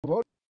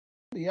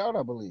out,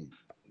 I believe.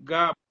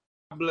 God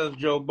bless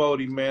Joe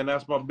Bodie, man.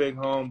 That's my big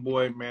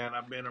homeboy, man.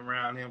 I've been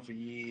around him for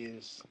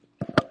years.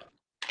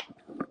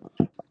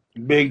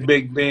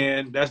 Big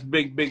Ben. That's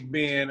Big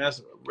Ben.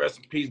 That's rest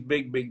in peace,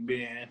 Big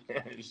Ben.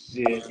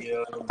 Shit, you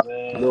know what I'm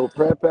saying? Little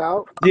prep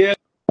out. Yeah,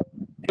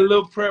 a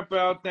little prep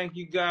out. Thank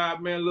you,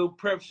 God, man. A little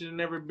prep should have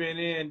never been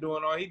in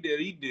doing all he did.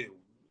 He did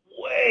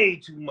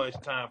way too much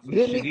time for the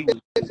Didn't shit he he was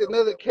catch doing.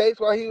 another case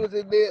while he was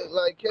in there,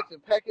 like catching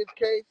package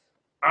case?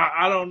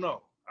 I don't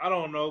know. I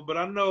don't know, but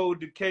I know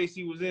the case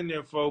he was in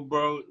there for,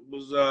 bro,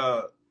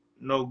 was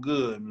no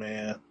good,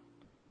 man.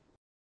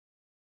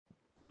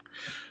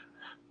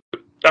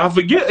 I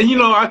forget,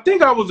 I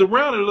think I was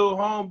around a little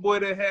homeboy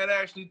that had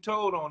actually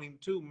told on him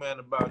too, man,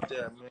 about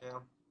that,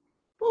 man.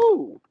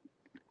 Ooh.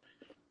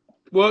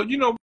 Well,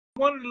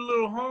 one of the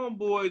little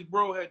homeboys,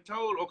 bro, had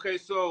told. Okay,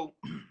 so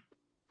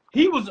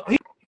he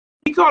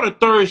caught a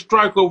third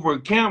strike over a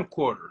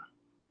camcorder.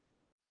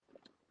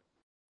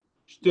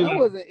 That Still,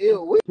 wasn't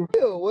ill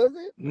will, was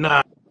it?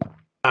 nah,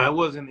 it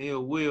wasn't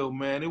ill will,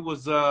 man. It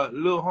was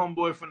little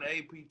homeboy from the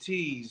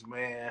APTs,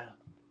 man.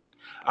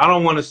 I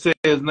don't want to say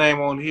his name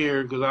on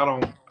here because I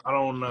don't.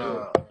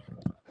 Yeah.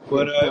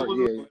 But Yeah, it smart, was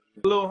yeah.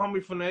 a little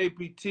homie from the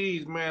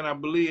APTs, man. I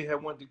believe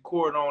had went to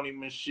court on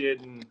him and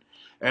shit,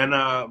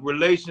 and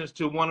relations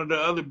to one of the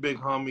other big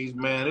homies,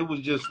 man. It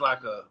was just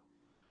like a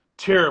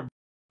terrible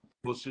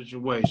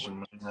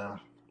situation, man.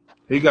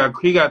 He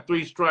got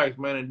 3 strikes,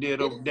 man, and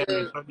did over damn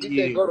near 30 He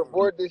said years. go to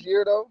board this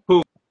year though?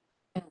 Who?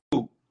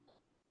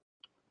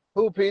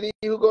 Who, PD?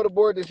 Who go to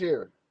board this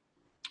year?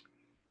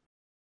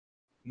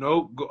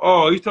 Nope.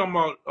 Oh, he's talking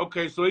about.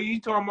 Okay, so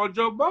he's talking about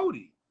Joe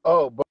Bodie.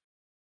 Oh,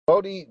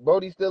 Bodie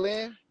still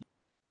in?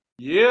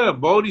 Yeah,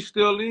 Bodie's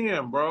still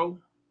in, bro.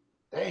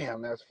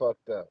 Damn, that's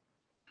fucked up.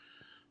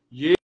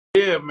 Yeah,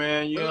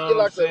 man. You Did he know get what I'm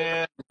like a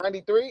saying?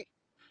 93?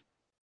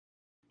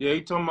 Yeah,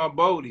 he talking about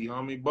Bodie,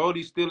 homie.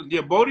 Bodie still,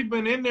 yeah, Bodie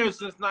been in there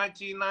since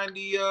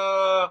 1990.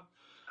 I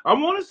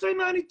want to say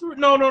 93.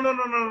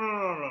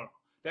 No.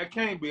 That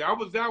can't be. I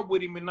was out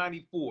with him in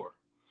 94.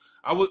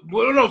 Well,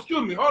 no,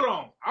 excuse me. Hold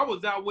on. I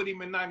was out with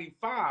him in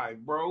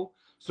 95, bro.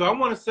 So I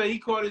want to say he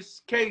caught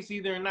his case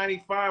either in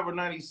 95 or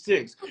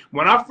 96.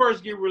 When I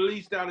first get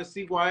released out of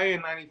CYA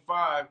in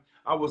 95,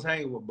 I was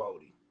hanging with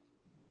Bodie.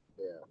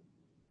 Yeah.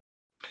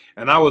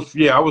 And I was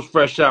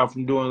fresh out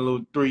from doing a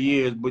little 3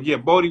 years. But yeah,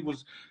 Bodie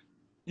was.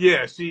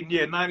 Yeah, see,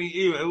 yeah, 90.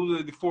 It was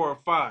either 4 or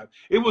 5.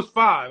 It was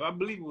 5. I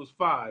believe it was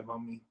 5.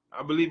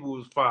 I believe it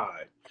was 5,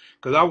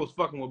 because I was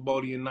fucking with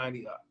Bodie in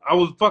 90. I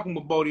was fucking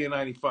with Bodie in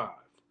 95.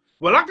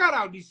 Well, I got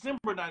out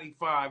December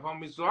 95,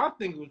 homie. So I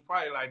think it was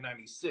probably like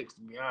 96,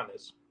 to be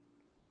honest.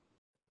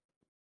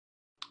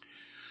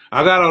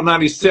 I got out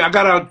 96. I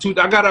got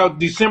out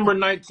December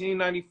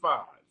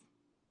 1995.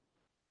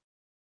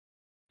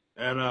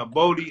 And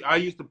Bodie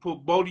used to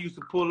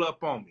pull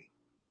up on me.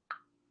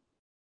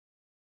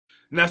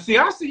 Now, see,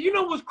 you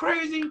know what's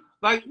crazy?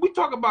 Like, we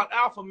talk about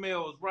alpha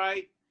males,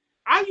 right?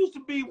 I used to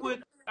be,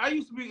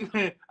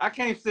 I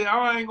can't say,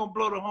 I ain't gonna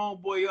blow the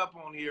homeboy up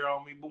on here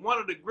on me, but one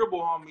of the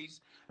Gribble homies,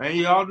 and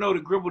y'all know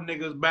the Gribble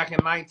niggas back in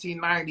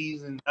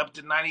 1990s and up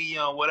to 90,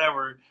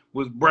 whatever,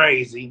 was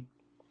Brazy.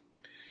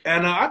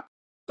 And I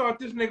thought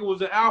this nigga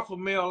was an alpha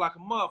male like a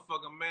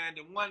motherfucker, man.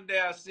 Then one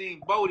day I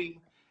seen Bodie,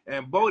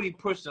 and Bodie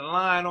pushed a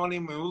line on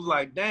him and was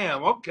like,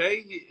 damn,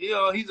 okay,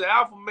 he's an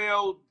alpha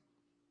male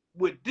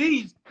with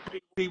these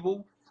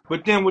people,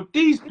 but then with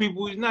these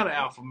people, he's not an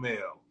alpha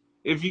male.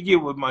 If you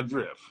get with my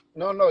drift,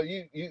 No,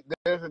 you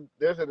there's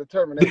a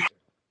determination.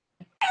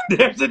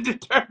 there's a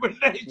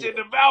determination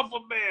Yeah. of alpha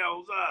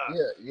males.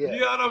 Yeah. You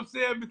know what I'm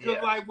saying? Because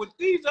Yeah. like with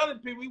these other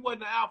people, he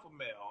wasn't an alpha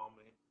male,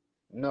 homie,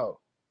 No.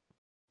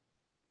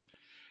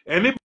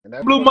 and it And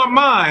that's blew my fucked up.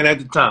 mind at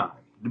the time,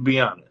 to be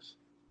honest.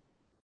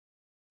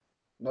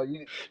 No,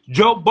 you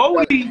Joe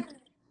gotta. Bodie.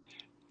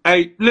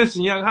 Hey,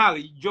 listen, young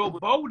Holly. Joe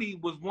Bodie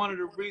was one of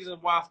the reasons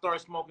why I started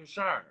smoking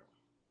Sherm.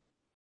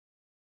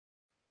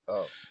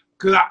 Oh.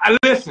 Cause I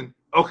listen.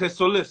 Okay,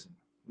 so listen.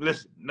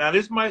 Now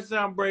this might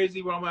sound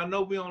crazy, but I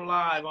know we on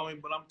live,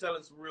 but I'm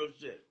telling some real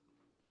shit.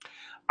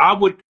 I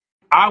would,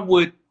 I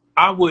would,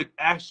 I would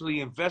actually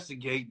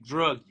investigate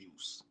drug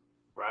use,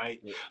 right?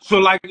 Yeah. So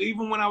like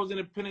even when I was in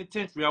the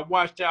penitentiary, I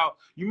watched out.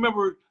 You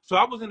remember? So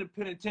I was in the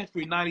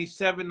penitentiary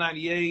 97,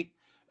 98,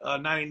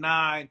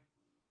 99.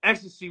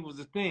 Ecstasy was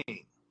a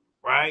thing,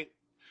 right?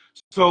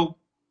 So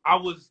I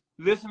was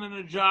listening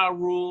to Ja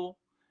Rule,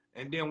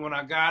 and then when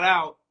I got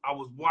out, I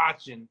was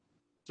watching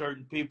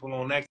certain people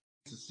on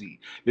ecstasy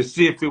to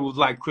see if it was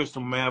like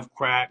crystal meth,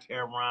 crack,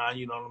 heroin,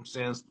 you know what I'm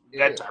saying?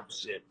 Yeah. That type of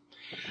shit.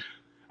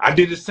 I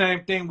did the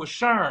same thing with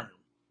Sherm.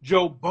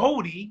 Joe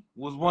Bodie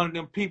was one of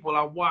them people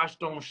I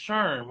watched on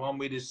Sherm, want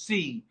me to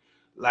see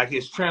like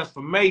his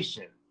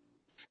transformation.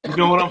 You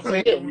know what I'm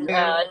saying? Yeah, you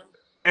high.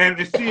 And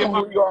to see if I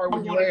Who you are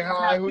when you wanted ain't to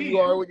high, tap who you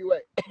in. are when you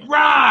ain't.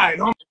 Right.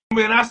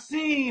 Man, I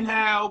seen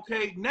how,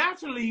 okay,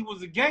 naturally he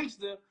was a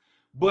gangster,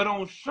 but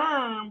on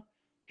Sherm,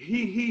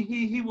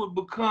 he would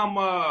become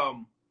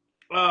um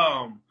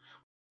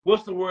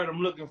what's the word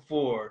I'm looking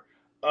for?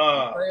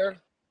 A player?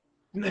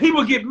 He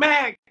would get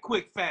mad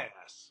quick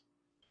fast.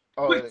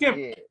 Oh, Quick temper.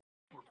 yeah.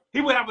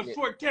 He would have a Yeah.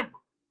 short temper.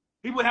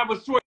 He would have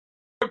a short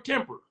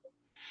temper.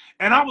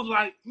 And I was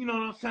like, you know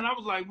what I'm saying? I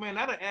was like, man,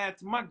 that'll add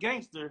to my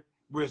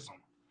gangsterism.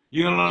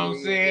 You know what I'm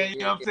saying? You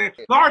know what I'm saying?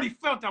 I already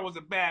felt I was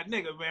a bad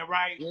nigga, man,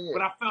 right? Yeah.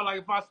 But I felt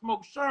like if I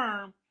smoked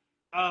Sherm,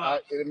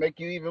 It'd make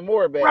you even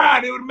more bad.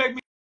 right, it would make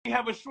me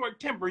have a short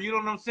temper. You know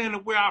what I'm saying? To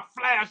where I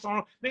flash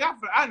on. Nigga,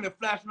 I ended up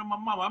flashing on my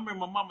mama. I remember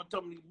my mama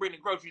told me to bring the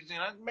groceries in.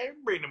 I said, man,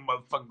 bring the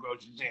motherfucking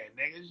groceries in,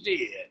 nigga.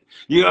 Shit.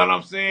 You know what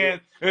I'm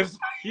saying? It's,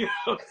 you know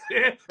what I'm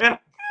saying? And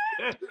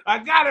I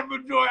got it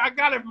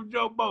from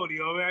Joe Bodie,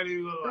 man. He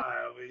was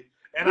lying, man.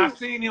 And I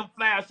seen him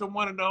flash from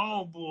one of the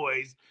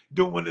homeboys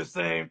doing the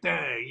same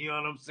thing. You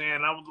know what I'm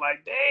saying? I was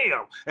like,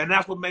 damn. And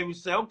that's what made me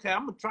say, okay,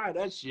 I'm gonna try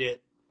that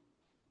shit.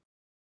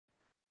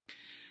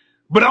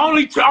 But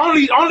only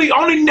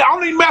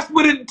messed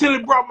with it until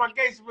it brought my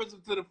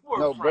gangsterism to the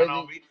forefront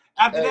on me.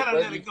 After that, I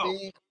let it go.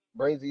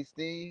 Brazy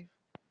Steve,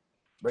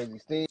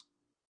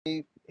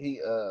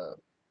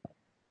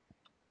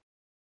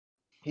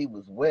 he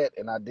was wet,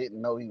 and I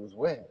didn't know he was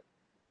wet.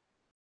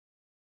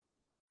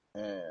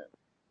 And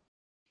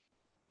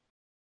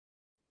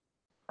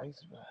I used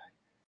to be like,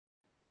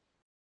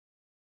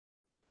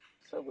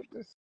 what's up with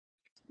this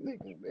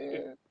nigga,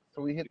 man?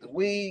 So we hit the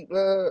weed,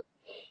 and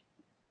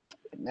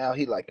now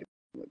he like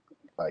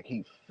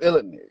he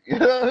feeling it. You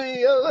know what I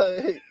mean? I'm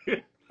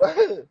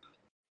like,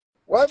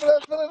 why am I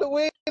feeling the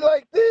weed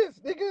like this,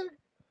 nigga?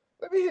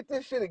 Let me hit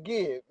this shit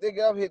again.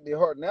 Nigga, I'm hitting it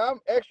hard. Now I'm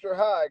extra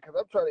high because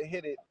I'm trying to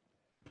hit it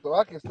so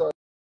I can start,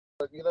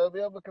 you know what I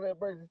mean? I'm looking at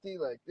Brazy T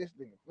like, this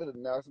nigga feeling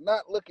it now. It's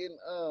not looking,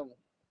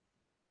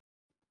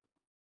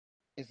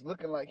 it's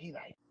looking like he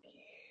like, yeah.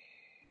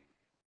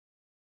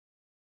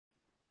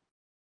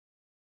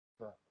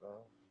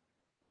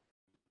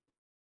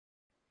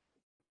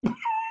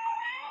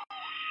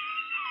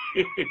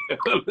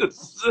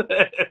 Listen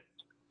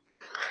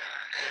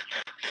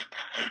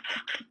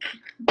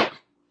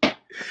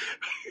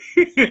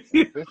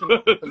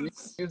to some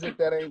music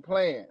that ain't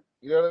playing.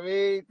 You know what I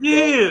mean?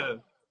 Yeah.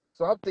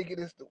 So I'm thinking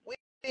it's the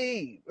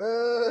weed.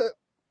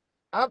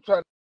 I'm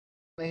trying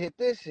to hit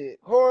this shit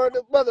hard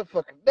as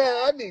motherfucker.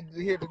 Now I need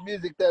to hear the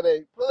music that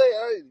ain't playing.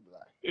 I need to be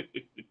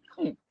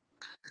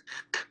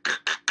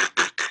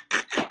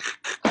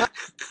like,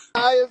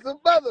 high as a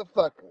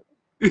motherfucker.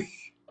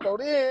 So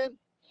then,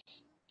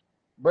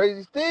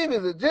 Brazy Steve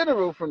is a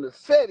general from the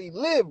set. He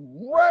lived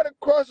right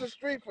across the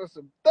street from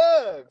some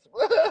thugs.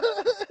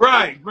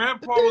 Right.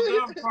 Grandpa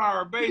was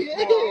umpire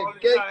baseball all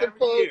the time,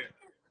 every year.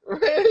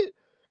 Right?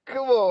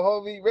 Come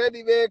on, homie.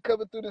 Randy Man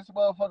coming through this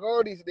motherfucker.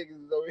 All these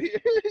niggas is over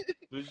here.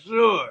 For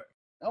sure.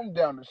 I'm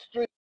down the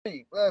street.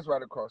 That's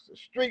right across the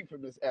street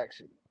from this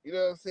action. You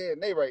know what I'm saying?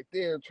 They right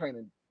there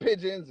training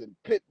pigeons and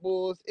pit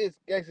bulls. It's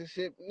gangster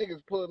shit.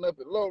 Niggas pulling up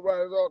at low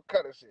riders, all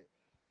kind of shit.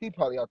 He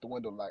probably out the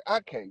window like, I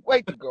can't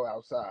wait to go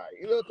outside.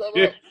 You know what I'm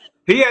talking about?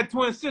 He had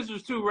twin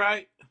sisters too,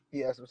 right? He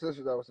had some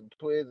sisters that were some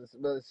twins and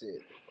some other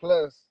shit.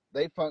 Plus,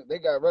 they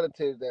got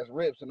relatives that's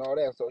rips and all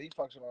that, so he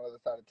functioned on the other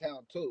side of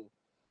town too.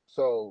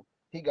 So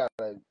he got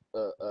the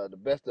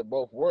best of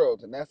both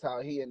worlds, and that's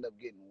how he ended up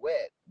getting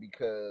wet.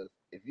 Because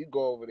if you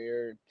go over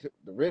there,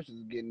 the rips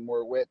is getting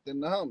more wet than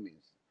the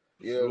homies.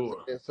 You know what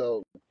I'm saying?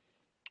 So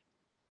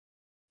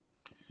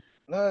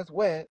it's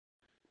wet,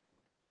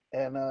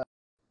 and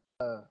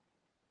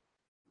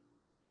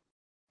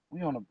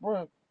we on a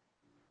brook.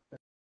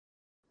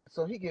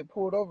 So he get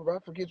pulled over, but I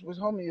forget which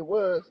homie it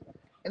was,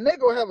 and they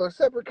gonna have a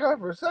separate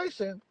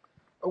conversation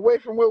away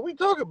from what we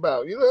talk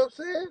about. You know what I'm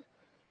saying?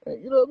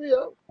 And you know what I mean?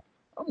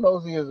 I'm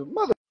nosy as a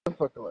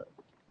motherfucker.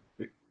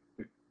 Like,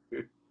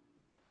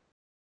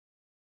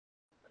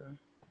 okay,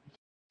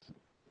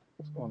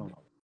 what's going on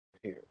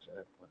here,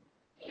 Chad?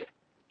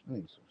 I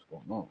need to see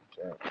what's going on,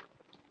 Chad.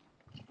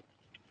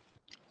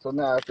 So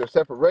now after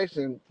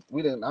separation,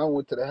 I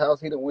went to the house.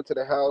 He didn't went to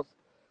the house.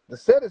 The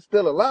set is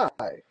still alive.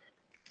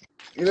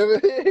 You know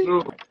what I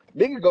mean?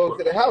 Nigga go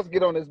to the house,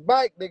 get on his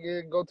bike,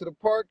 nigga go to the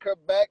park, come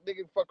back,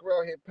 nigga fuck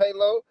around, hit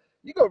payload.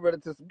 You go run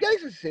into some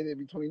gangster shit in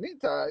between these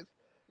times.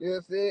 You know what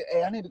I'm saying?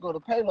 Hey, I need to go to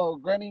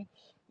payload, granny.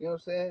 You know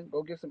what I'm saying?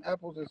 Go get some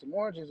apples and some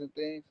oranges and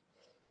things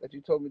that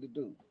you told me to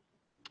do.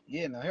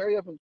 Yeah, now hurry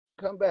up and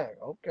come back.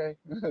 Okay.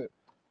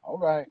 All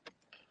right.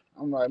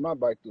 I'm riding my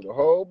bike through the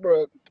whole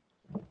brook,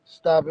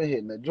 stopping,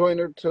 hitting a joint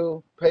or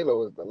two.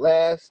 Payload is the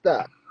last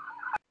stop.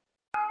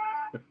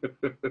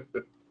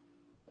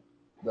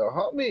 The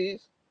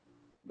homies,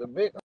 the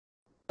big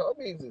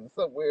homies is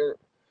somewhere.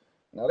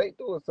 Now they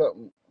doing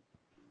something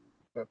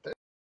that they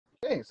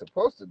ain't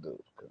supposed to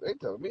do. Because they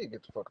telling me to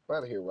get the fuck up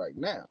out of here right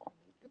now.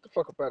 Get the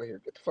fuck up out of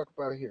here. Get the fuck up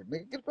out of here.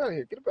 Nigga, get up out of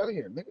here. Get up out of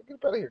here. Nigga, get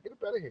up out of here. Get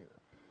up out of here.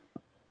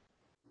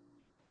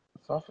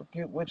 So I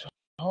forget which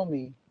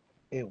homie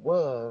it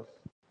was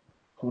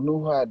who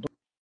knew how to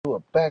do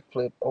a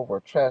backflip over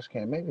a trash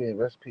can. Maybe in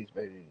recipes,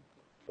 baby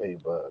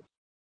Bugs.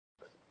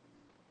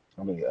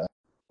 I mean,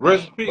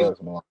 Recipes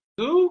Bugs Malone.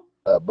 too?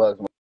 Bugs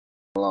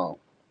Malone.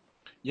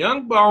 I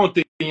don't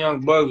think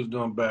Young Bug was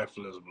doing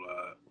backflips,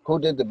 blood. Who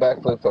did the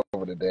backflips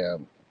over the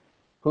damn?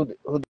 Who did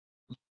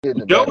Get in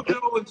the back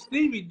JoJo and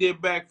Stevie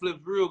did backflips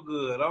real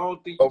good. I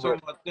don't think you're over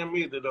talking about them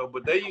either, though.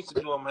 But they used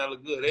to do them hella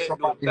good. They had to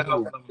do somebody 1,000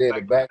 who of them did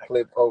a back to back.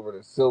 backflip over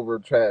the silver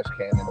trash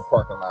can in the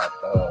parking lot.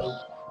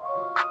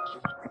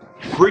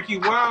 Bricky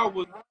Wild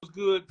was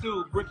good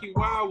too. Bricky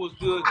Wild was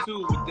good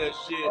too with that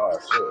shit. Oh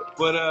shit.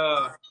 But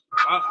I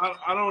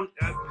don't.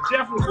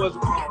 Definitely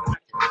wasn't on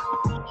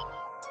records.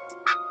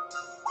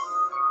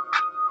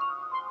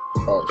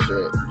 Oh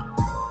shit.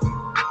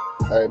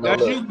 Hey, no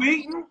That's look. you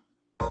beating?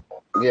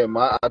 Yeah,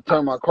 I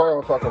turned my car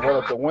on so I could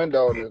roll up the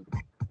window and the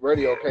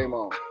radio came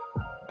on.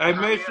 Hey,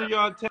 make sure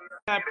y'all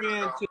tap in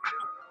to check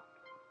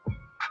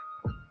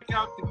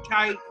out the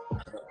Kite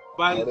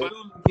by the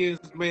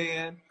Hooligans,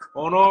 man,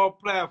 on all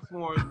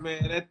platforms,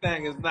 man. That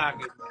thing is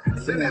knocking, man.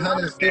 Sending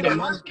hundreds through the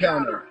money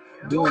counter,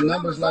 doing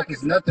numbers like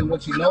it's nothing.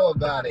 What you know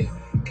about it?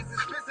 It's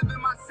expensive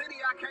in my city,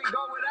 I can't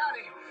go without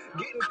it.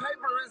 Getting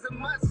paper is a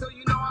must, so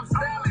you know I'm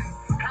styling.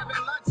 Having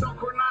lunch on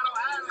Coronado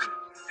Island,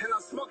 and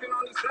I'm smoking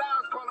on these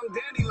flowers, call them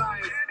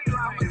dandelions.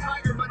 I'm a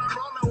tiger, but I'm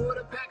rolling with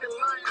a pack of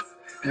lions.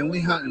 And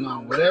we hunting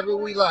on whatever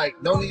we like.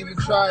 Don't even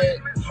try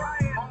it.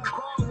 On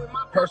call with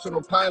my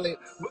personal pilot,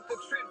 book the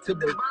trip to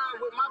Dubai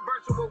with my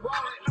virtual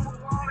wallet.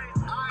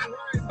 I ain't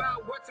worried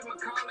about what you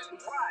call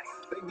it.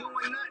 They doing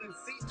nothing.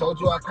 See,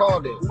 told you I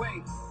called it. Wait, I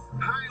ain't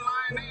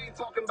lying. They ain't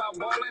talking about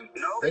balling.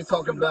 They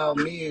talking about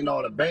me and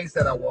all the banks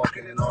that I walk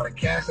in and all the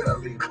cash that I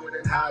leave with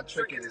and how I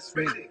trick it and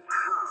spend it.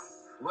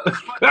 Well, it's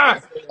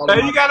funny.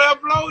 Hey, you gotta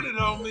upload it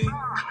on me.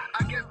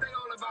 I guess they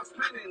all about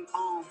spending.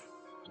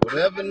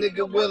 Whatever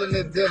nigga willing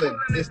and dealing,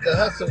 it's the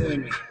hustle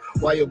in me.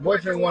 Why your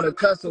boyfriend wanna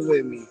tussle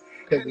with me?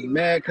 Cause he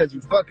mad cause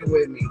you fucking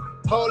with me.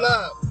 Hold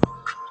up.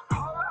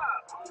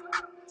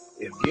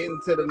 If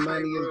getting to the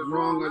money is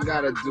wrong, I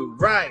gotta do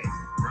right.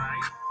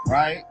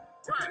 Right?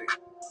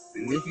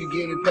 And if you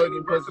getting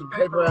paper, put some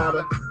paper out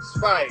of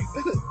spite.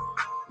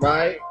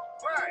 Right?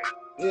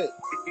 Yeah.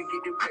 If you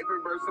getting paper,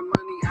 burn some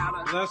money out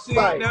of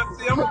spite. Now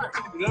see,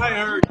 I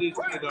heard this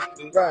shit on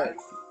me. Right.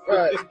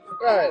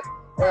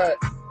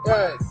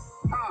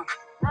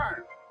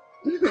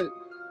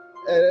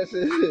 Hey, that's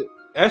it.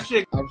 That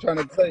shit I'm trying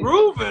to tell you.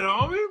 grooving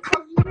on me.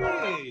 Fuck you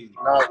mean?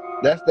 No,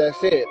 that's that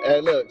shit. Hey,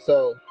 look,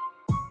 so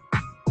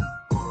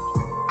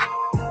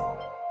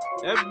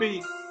That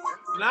beat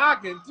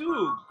knocking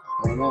too.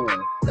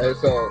 Hey,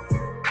 so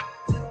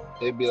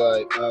it'd be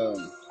like,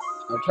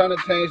 I'm trying to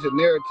change the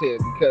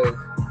narrative because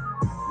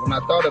when I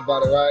thought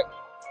about it, right,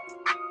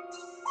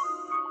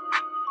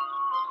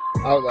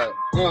 I was like,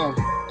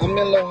 I'm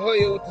in La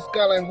Jolla with the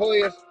Skyline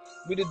Hoyas.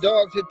 We the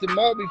dogs hit the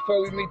mall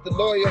before we meet the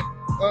lawyer.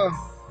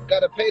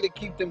 Gotta pay to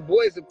keep them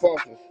boys in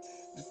office.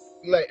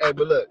 Like, hey,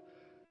 but look,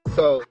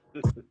 so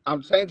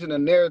I'm changing the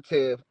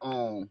narrative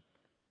on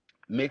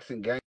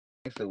mixing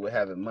gangster with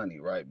having money,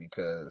 right?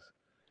 Because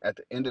at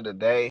the end of the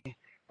day,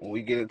 when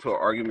we get into an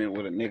argument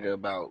with a nigga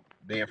about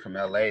being from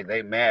LA,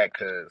 they mad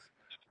because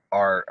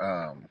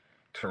our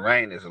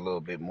terrain is a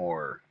little bit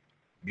more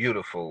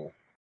beautiful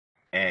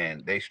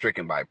and they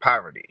stricken by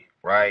poverty,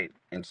 right?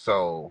 And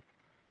so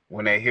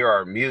when they hear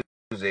our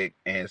music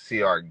and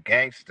see our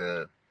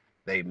gangster,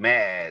 they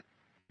mad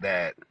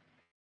that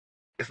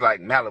it's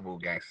like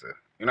Malibu gangster.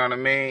 You know what I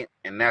mean?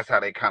 And that's how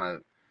they kind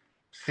of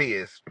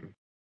see us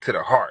to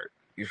the heart.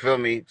 You feel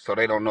me? So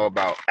they don't know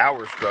about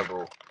our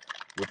struggle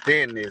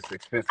within this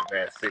expensive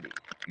ass city.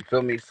 You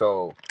feel me?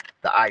 So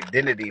the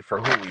identity for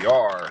who we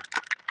are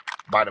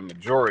by the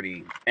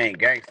majority ain't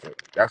gangster.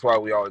 That's why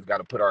we always got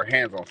to put our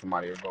hands on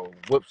somebody or go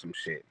whip some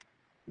shit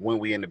when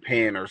we in the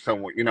pen or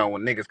somewhere. You know,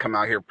 when niggas come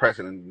out here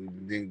pressing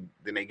and then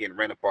they getting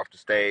ran up off the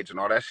stage and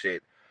all that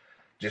shit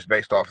just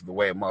based off of the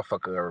way a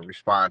motherfucker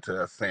respond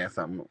to us saying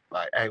something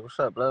like, "Hey, what's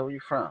up, blood? Where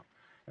you from?"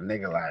 And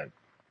nigga like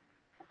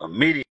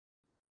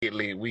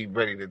immediately we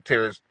ready to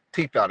tear his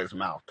teeth out his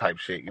mouth type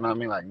shit. You know what I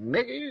mean? Like,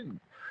 nigga,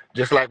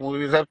 just like when we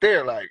was up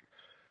there, like,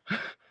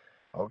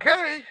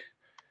 okay.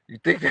 You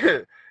think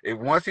that if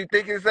once you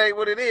think it say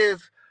what it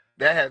is,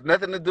 that has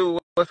nothing to do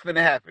with what's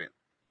finna happen.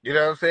 You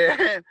know what I'm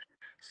saying?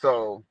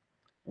 So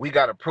we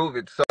gotta prove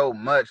it so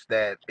much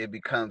that it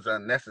becomes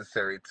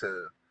unnecessary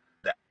to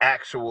the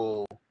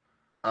actual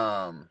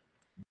um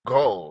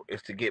goal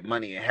is to get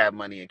money and have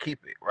money and keep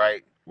it,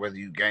 right? Whether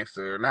you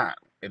gangster or not.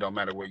 It don't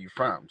matter where you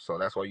from. So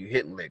that's why you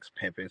hitting licks,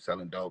 pimping,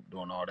 selling dope,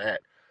 doing all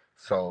that.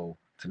 So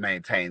to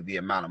maintain the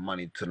amount of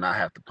money to not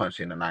have to punch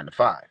in a 9 to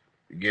 5.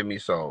 You get me?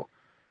 So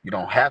you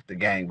don't have to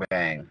gang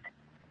bang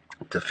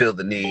to feel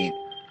the need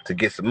to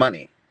get some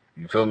money.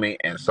 You feel me?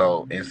 And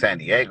so in San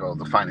Diego,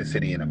 the finest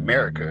city in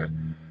America,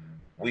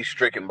 we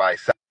stricken by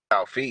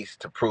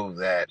Southeast to prove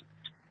that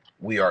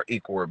we are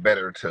equal or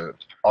better to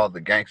all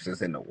the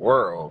gangsters in the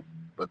world,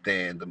 but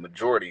then the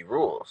majority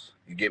rules.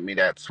 You get me?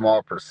 That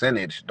small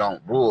percentage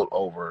don't rule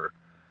over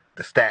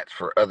the stats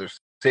for other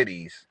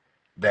cities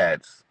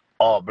that's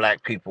all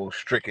black people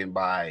stricken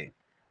by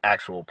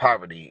actual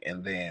poverty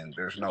and then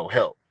there's no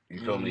help. You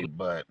feel me?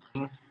 But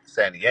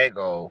San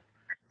Diego,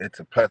 it's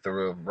a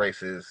plethora of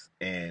races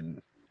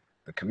in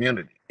the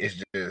community.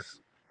 It's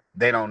just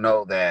they don't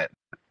know that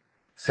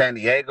San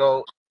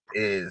Diego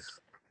is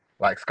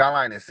Like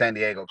Skyline is San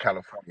Diego,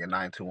 California,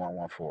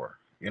 92114.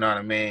 You know what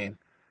I mean?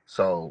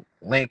 So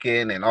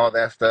Lincoln and all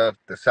that stuff,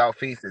 the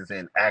Southeast is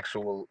in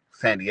actual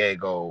San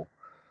Diego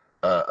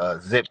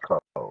zip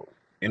code.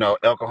 You know,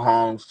 El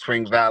Cajon,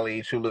 Spring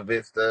Valley, Chula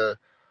Vista,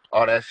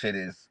 all that shit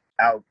is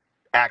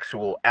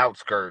actual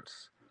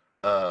outskirts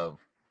of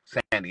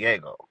San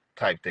Diego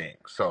type thing.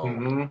 So,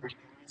 Mm-hmm.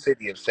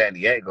 city of San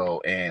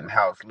Diego and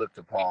how it's looked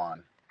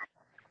upon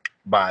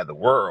by the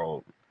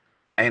world,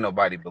 ain't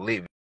nobody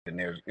believing.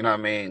 There's, you know what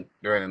I mean?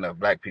 There ain't enough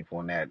black people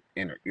in that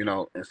inner, you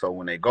know. And so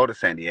when they go to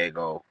San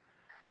Diego,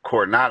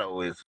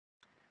 Coronado is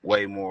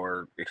way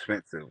more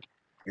expensive.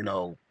 You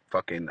know,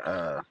 fucking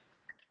La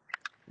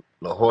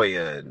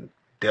Jolla and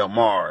Del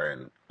Mar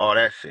and all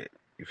that shit.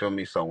 You feel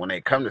me? So when they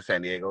come to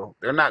San Diego,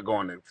 they're not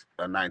going to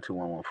a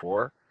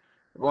 92114.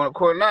 They're going to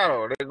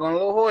Coronado. They're going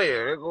to La Jolla.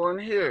 They're going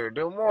here,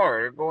 Del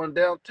Mar. They're going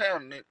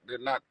downtown. They're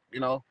not,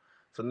 you know,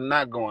 so they're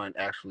not going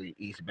actually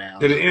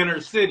eastbound. To the inner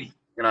city.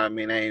 You know what I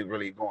mean? They ain't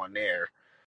really going there.